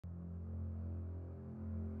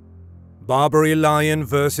Barbary Lion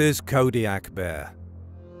versus Kodiak Bear.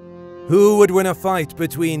 Who would win a fight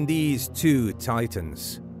between these two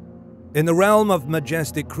titans? In the realm of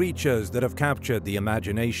majestic creatures that have captured the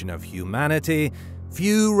imagination of humanity,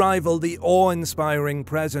 few rival the awe-inspiring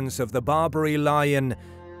presence of the Barbary Lion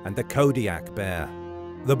and the Kodiak Bear.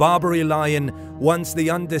 The Barbary Lion, once the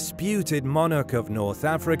undisputed monarch of North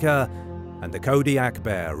Africa, and the Kodiak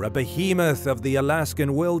Bear, a behemoth of the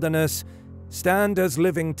Alaskan wilderness, stand as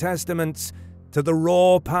living testaments to the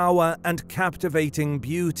raw power and captivating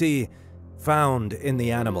beauty found in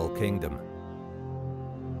the animal kingdom.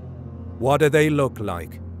 What do they look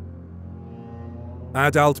like?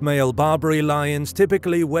 Adult male Barbary lions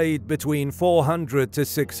typically weighed between 400 to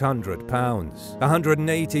 600 pounds,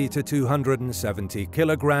 180 to 270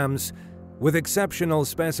 kilograms, with exceptional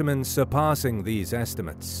specimens surpassing these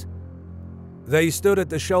estimates. They stood at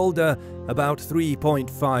the shoulder about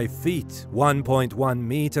 3.5 feet, 1.1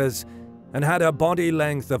 meters, and had a body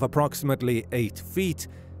length of approximately 8 feet,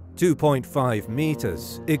 2.5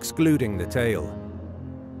 meters, excluding the tail.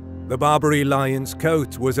 The Barbary lion's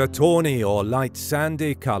coat was a tawny or light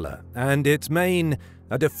sandy color, and its mane,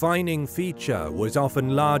 a defining feature, was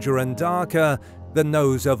often larger and darker than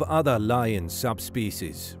those of other lion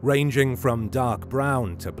subspecies, ranging from dark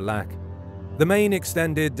brown to black. The mane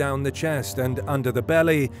extended down the chest and under the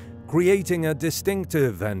belly, creating a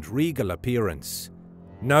distinctive and regal appearance.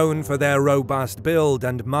 Known for their robust build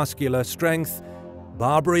and muscular strength,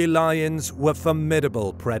 Barbary lions were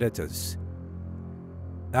formidable predators.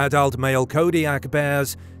 Adult male Kodiak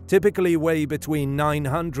bears typically weigh between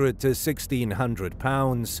 900 to 1,600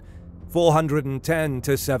 pounds, 410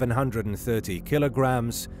 to 730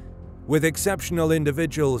 kilograms, with exceptional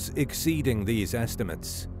individuals exceeding these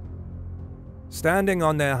estimates. Standing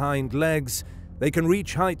on their hind legs, they can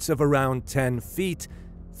reach heights of around 10 feet,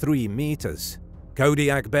 3 meters.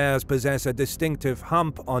 Kodiak bears possess a distinctive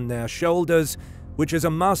hump on their shoulders, which is a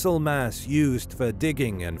muscle mass used for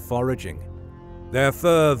digging and foraging. Their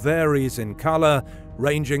fur varies in color,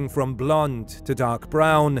 ranging from blonde to dark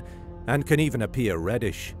brown, and can even appear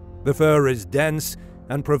reddish. The fur is dense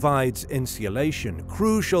and provides insulation,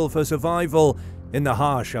 crucial for survival in the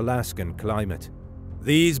harsh Alaskan climate.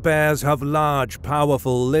 These bears have large,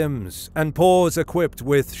 powerful limbs and paws equipped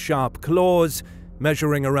with sharp claws,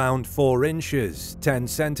 measuring around 4 inches, 10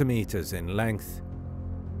 centimeters in length.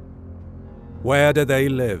 Where do they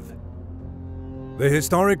live? The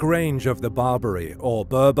historic range of the Barbary, or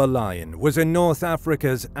Berber lion, was in North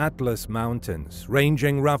Africa's Atlas Mountains,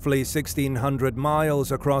 ranging roughly 1,600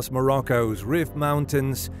 miles across Morocco's Rif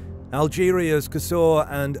Mountains, Algeria's Qasur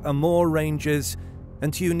and Amur ranges,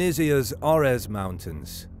 and Tunisia's Orez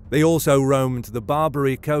Mountains. They also roamed the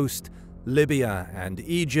Barbary coast, Libya, and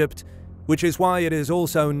Egypt, which is why it is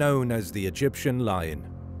also known as the Egyptian lion.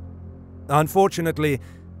 Unfortunately,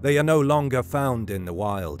 they are no longer found in the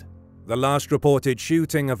wild. The last reported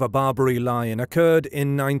shooting of a Barbary lion occurred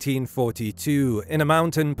in 1942 in a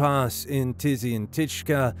mountain pass in Tizi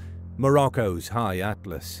Ouzou, Morocco's High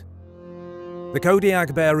Atlas. The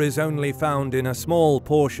Kodiak bear is only found in a small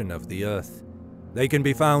portion of the earth. They can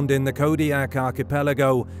be found in the Kodiak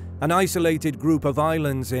Archipelago, an isolated group of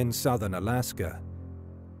islands in southern Alaska.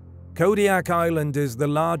 Kodiak Island is the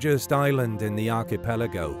largest island in the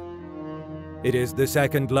archipelago. It is the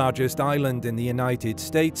second largest island in the United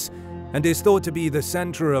States and is thought to be the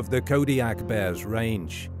center of the Kodiak bear's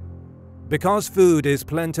range. Because food is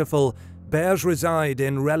plentiful, bears reside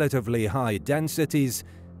in relatively high densities,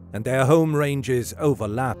 and their home ranges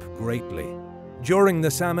overlap greatly. During the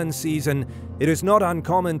salmon season, it is not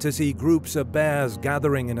uncommon to see groups of bears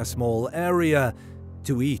gathering in a small area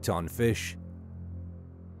to eat on fish.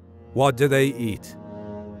 What do they eat?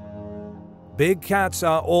 Big cats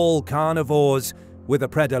are all carnivores with a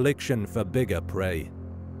predilection for bigger prey.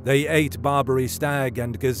 They ate Barbary stag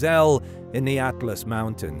and gazelle in the Atlas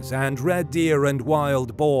Mountains and red deer and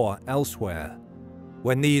wild boar elsewhere.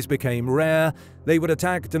 When these became rare, they would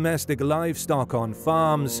attack domestic livestock on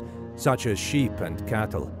farms, such as sheep and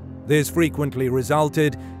cattle. This frequently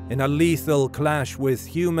resulted in a lethal clash with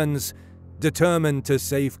humans, determined to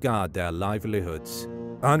safeguard their livelihoods.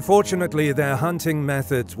 Unfortunately, their hunting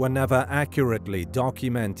methods were never accurately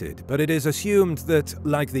documented, but it is assumed that,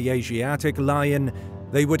 like the Asiatic lion,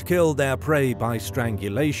 they would kill their prey by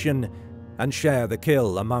strangulation and share the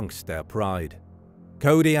kill amongst their pride.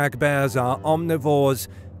 Kodiak bears are omnivores,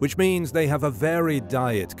 which means they have a varied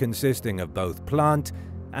diet consisting of both plant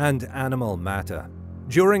and animal matter.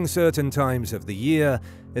 During certain times of the year,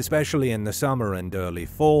 especially in the summer and early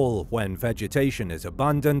fall, when vegetation is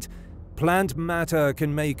abundant, plant matter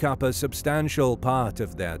can make up a substantial part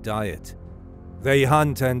of their diet. They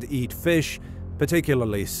hunt and eat fish,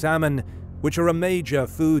 particularly salmon, which are a major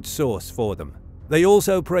food source for them. They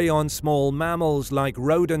also prey on small mammals like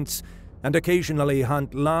rodents and occasionally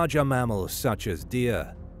hunt larger mammals such as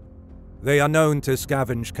deer. They are known to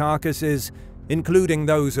scavenge carcasses, including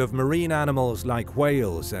those of marine animals like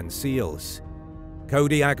whales and seals.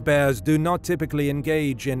 Kodiak bears do not typically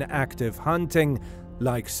engage in active hunting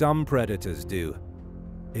like some predators do.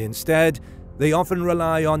 Instead, they often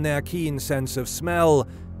rely on their keen sense of smell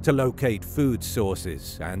to locate food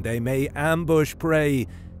sources, and they may ambush prey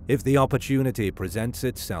if the opportunity presents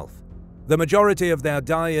itself. The majority of their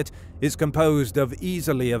diet is composed of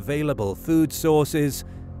easily available food sources,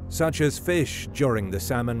 such as fish during the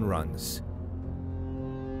salmon runs.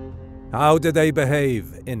 How do they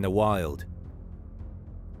behave in the wild?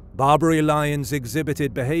 Barbary lions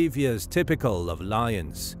exhibited behaviors typical of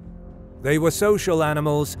lions. They were social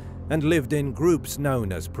animals and lived in groups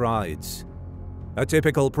known as prides. A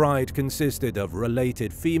typical pride consisted of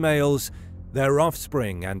related females, their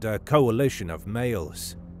offspring, and a coalition of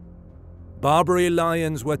males. Barbary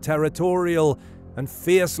lions were territorial and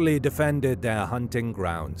fiercely defended their hunting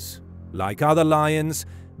grounds. Like other lions,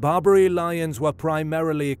 Barbary lions were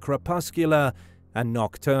primarily crepuscular and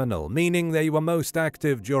nocturnal, meaning they were most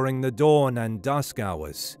active during the dawn and dusk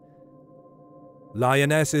hours.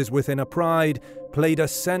 Lionesses within a pride played a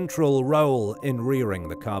central role in rearing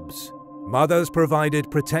the cubs. Mothers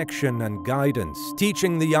provided protection and guidance,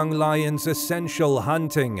 teaching the young lions essential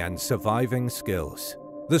hunting and surviving skills.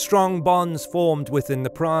 The strong bonds formed within the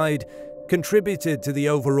pride contributed to the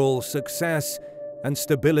overall success and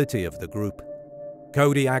stability of the group.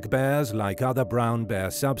 Kodiak bears, like other brown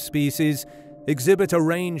bear subspecies, exhibit a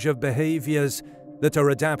range of behaviors that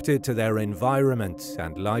are adapted to their environment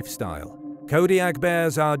and lifestyle. Kodiak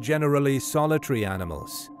bears are generally solitary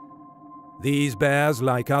animals. These bears,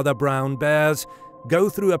 like other brown bears, go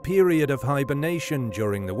through a period of hibernation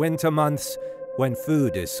during the winter months when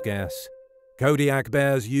food is scarce. Kodiak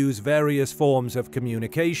bears use various forms of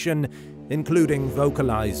communication, including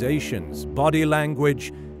vocalizations, body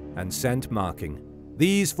language, and scent marking.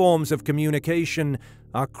 These forms of communication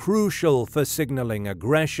are crucial for signaling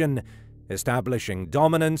aggression, establishing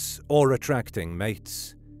dominance, or attracting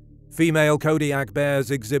mates. Female Kodiak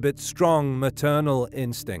bears exhibit strong maternal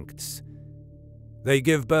instincts. They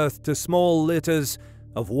give birth to small litters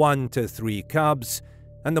of 1 to 3 cubs,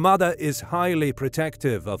 and the mother is highly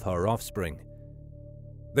protective of her offspring.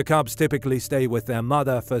 The cubs typically stay with their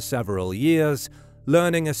mother for several years,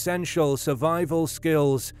 learning essential survival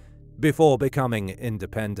skills before becoming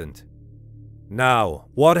independent. Now,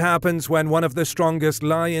 what happens when one of the strongest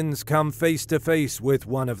lions come face to face with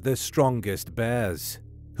one of the strongest bears?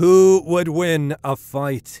 Who would win a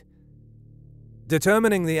fight?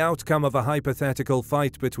 Determining the outcome of a hypothetical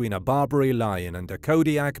fight between a Barbary lion and a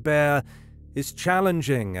Kodiak bear is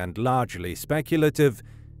challenging and largely speculative,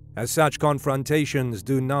 as such confrontations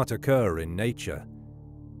do not occur in nature.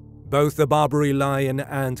 Both the Barbary lion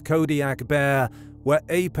and Kodiak bear were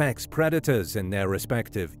apex predators in their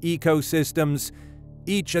respective ecosystems,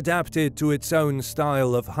 each adapted to its own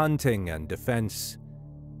style of hunting and defense.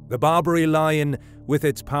 The Barbary lion, with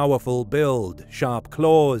its powerful build, sharp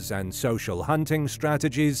claws, and social hunting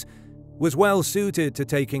strategies, was well suited to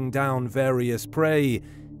taking down various prey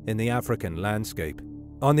in the African landscape.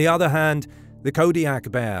 On the other hand, the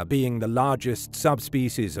Kodiak bear, being the largest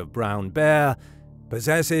subspecies of brown bear,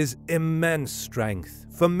 possesses immense strength,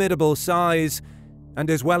 formidable size, and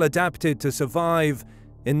is well adapted to survive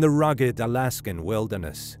in the rugged Alaskan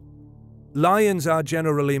wilderness. Lions are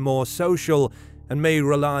generally more social and may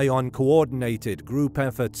rely on coordinated group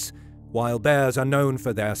efforts, while bears are known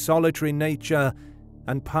for their solitary nature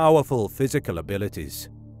and powerful physical abilities.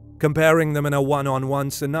 Comparing them in a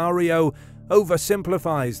one-on-one scenario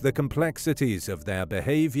oversimplifies the complexities of their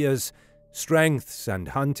behaviors, strengths, and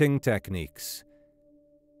hunting techniques.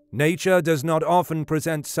 Nature does not often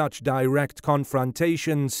present such direct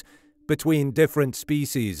confrontations between different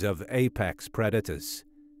species of apex predators.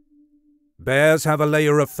 Bears have a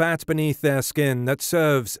layer of fat beneath their skin that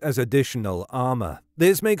serves as additional armor.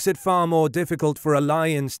 This makes it far more difficult for a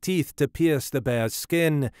lion's teeth to pierce the bear's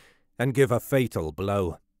skin and give a fatal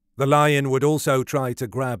blow. The lion would also try to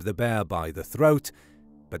grab the bear by the throat,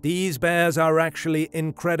 but these bears are actually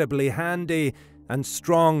incredibly handy and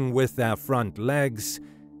strong with their front legs,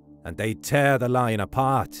 and they'd tear the lion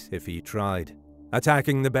apart if he tried.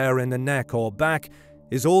 Attacking the bear in the neck or back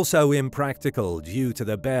is also impractical due to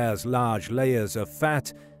the bear's large layers of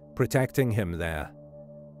fat protecting him there.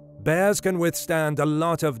 Bears can withstand a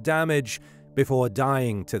lot of damage before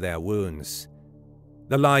dying to their wounds.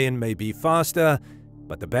 The lion may be faster,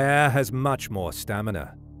 but the bear has much more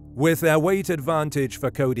stamina. With their weight advantage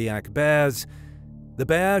for Kodiak bears, the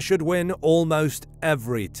bear should win almost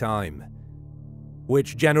every time,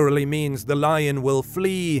 which generally means the lion will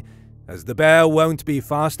flee, as the bear won't be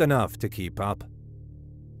fast enough to keep up.